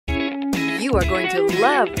You are going to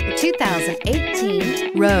love the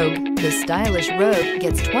 2018 Rogue. The stylish Rogue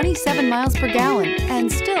gets 27 miles per gallon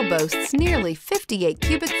and still boasts nearly 58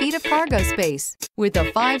 cubic feet of cargo space. With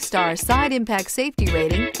a 5-star side impact safety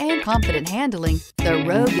rating and confident handling, the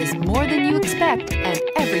Rogue is more than you expect and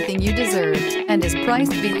everything you deserve, and is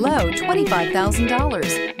priced below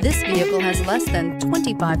 $25,000. This vehicle has less than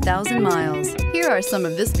 25,000 miles. Here are some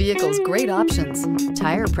of this vehicle's great options: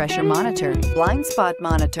 tire pressure monitor, blind spot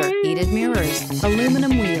monitor, heated mirrors,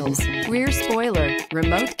 aluminum wheels, rear spoiler,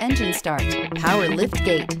 remote engine start, power lift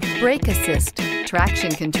gate, brake assist,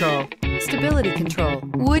 traction control, stability control.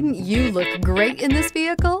 Wouldn't you look great in this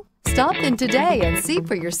vehicle? Stop in today and see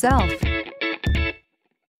for yourself.